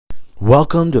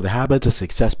Welcome to the Habits of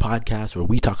Success podcast, where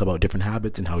we talk about different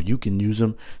habits and how you can use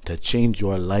them to change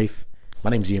your life.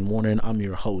 My name is Ian Warner, and I'm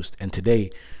your host. And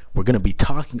today, we're going to be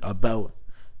talking about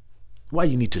why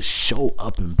you need to show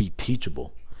up and be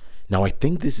teachable. Now, I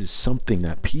think this is something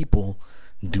that people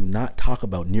do not talk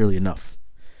about nearly enough.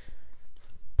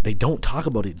 They don't talk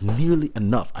about it nearly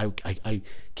enough. I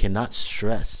cannot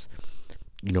stress.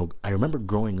 I remember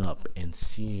growing up and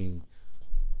seeing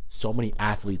so many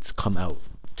athletes come out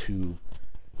to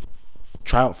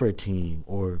try out for a team,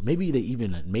 or maybe they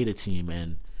even made a team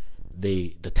and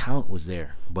the talent was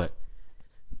there, but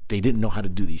they didn't know how to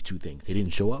do these two things. They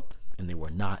didn't show up, and they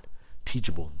were not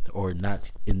teachable, or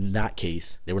not, in that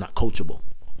case, they were not coachable.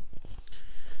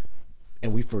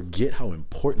 And we forget how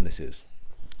important this is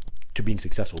to being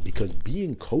successful, because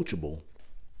being coachable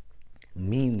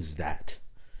means that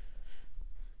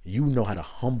you know how to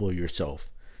humble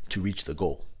yourself to reach the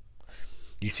goal.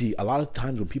 You see, a lot of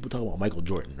times when people talk about Michael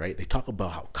Jordan, right, they talk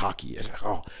about how cocky he is. Like,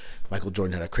 oh, Michael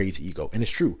Jordan had a crazy ego. And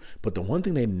it's true. But the one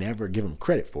thing they never give him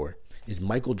credit for is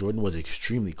Michael Jordan was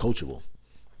extremely coachable.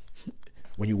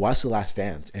 When you watch The Last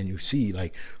Dance and you see,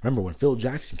 remember when Phil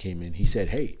Jackson came in, he said,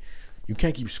 hey, you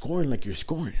can't keep scoring like you're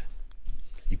scoring.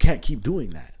 You can't keep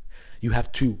doing that. You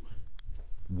have to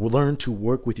learn to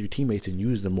work with your teammates and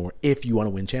use them more if you want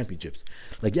to win championships.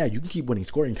 You can keep winning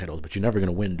scoring titles, but you're never going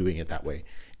to win doing it that way.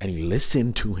 And he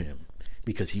listened to him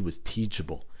because he was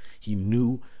teachable. He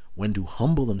knew when to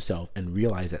humble himself and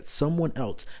realize that someone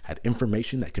else had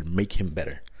information that could make him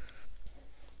better.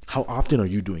 How often are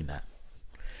you doing that?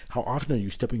 How often are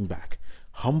you stepping back,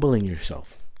 humbling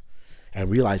yourself, and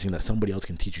realizing that somebody else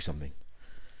can teach you something?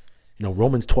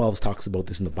 Romans 12 talks about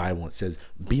this in the Bible. It says,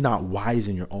 be not wise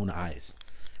in your own eyes.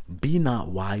 Be not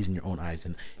wise in your own eyes.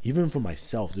 And even for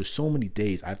myself, there's so many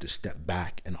days I have to step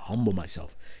back and humble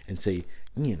myself and say,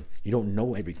 Ian, you don't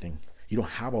know everything. You don't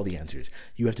have all the answers.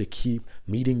 You have to keep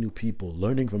meeting new people,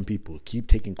 learning from people, keep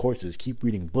taking courses, keep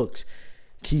reading books,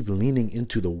 keep leaning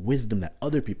into the wisdom that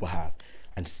other people have,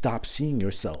 and stop seeing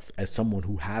yourself as someone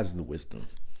who has the wisdom.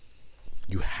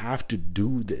 You have to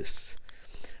do this.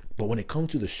 But when it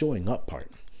comes to the showing up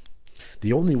part,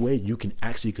 the only way you can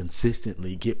actually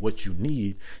consistently get what you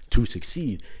need to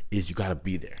succeed is you got to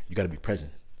be there. You got to be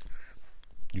present.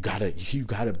 You got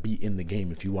to be in the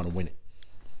game if you want to win it.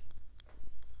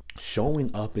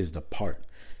 Showing up is the part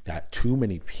that too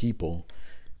many people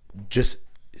just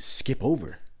skip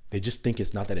over. They just think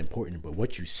it's not that important. But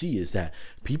what you see is that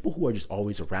people who are just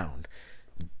always around,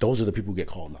 those are the people who get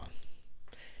called on.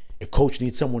 If coach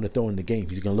needs someone to throw in the game,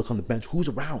 he's going to look on the bench. Who's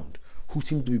around? Who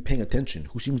seems to be paying attention?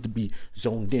 Who seems to be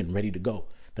zoned in, ready to go?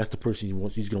 That's the person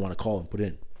he's going to want to call and put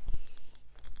in.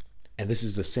 And this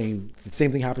is the same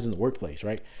thing happens in the workplace,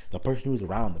 right? The person who's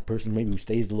around, the person maybe who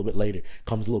stays a little bit later,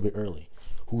 comes a little bit early,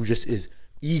 who just is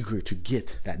eager to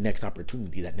get that next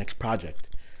opportunity, that next project,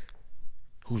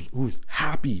 who's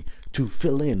happy to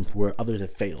fill in where others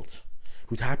have failed,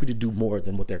 who's happy to do more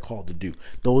than what they're called to do.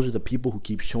 Those are the people who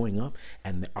keep showing up,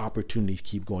 and the opportunities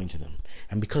keep going to them.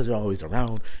 And because they're always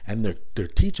around and they're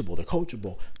teachable, they're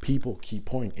coachable, people keep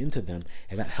pouring into them,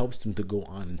 and that helps them to go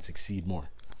on and succeed more.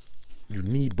 You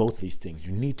need both these things.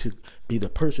 You need to be the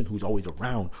person who's always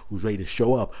around, who's ready to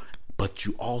show up, but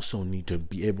you also need to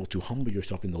be able to humble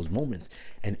yourself in those moments.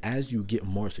 And as you get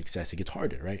more success, it gets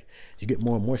harder, right? You get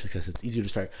more and more success, it's easier to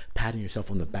start patting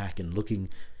yourself on the back and looking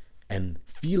and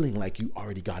feeling like you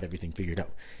already got everything figured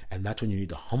out. And that's when you need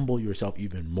to humble yourself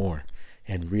even more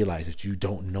and realize that you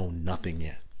don't know nothing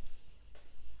yet.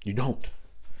 You don't.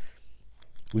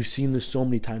 We've seen this so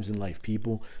many times in life.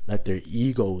 People let their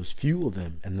egos fuel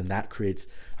them, and then that creates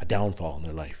a downfall in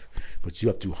their life. But you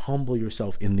have to humble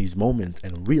yourself in these moments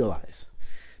and realize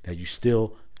that you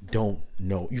still don't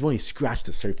know. You've only scratched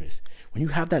the surface. When you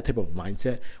have that type of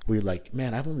mindset where you're like,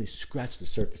 man, I've only scratched the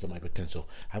surface of my potential.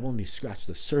 I've only scratched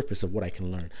the surface of what I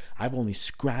can learn. I've only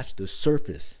scratched the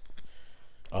surface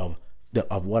of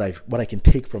what I can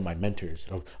take from my mentors,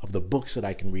 of the books that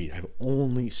I can read. I've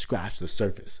only scratched the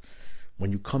surface.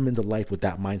 When you come into life with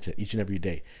that mindset each and every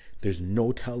day, there's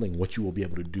no telling what you will be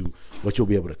able to do, what you'll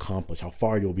be able to accomplish, how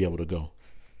far you'll be able to go.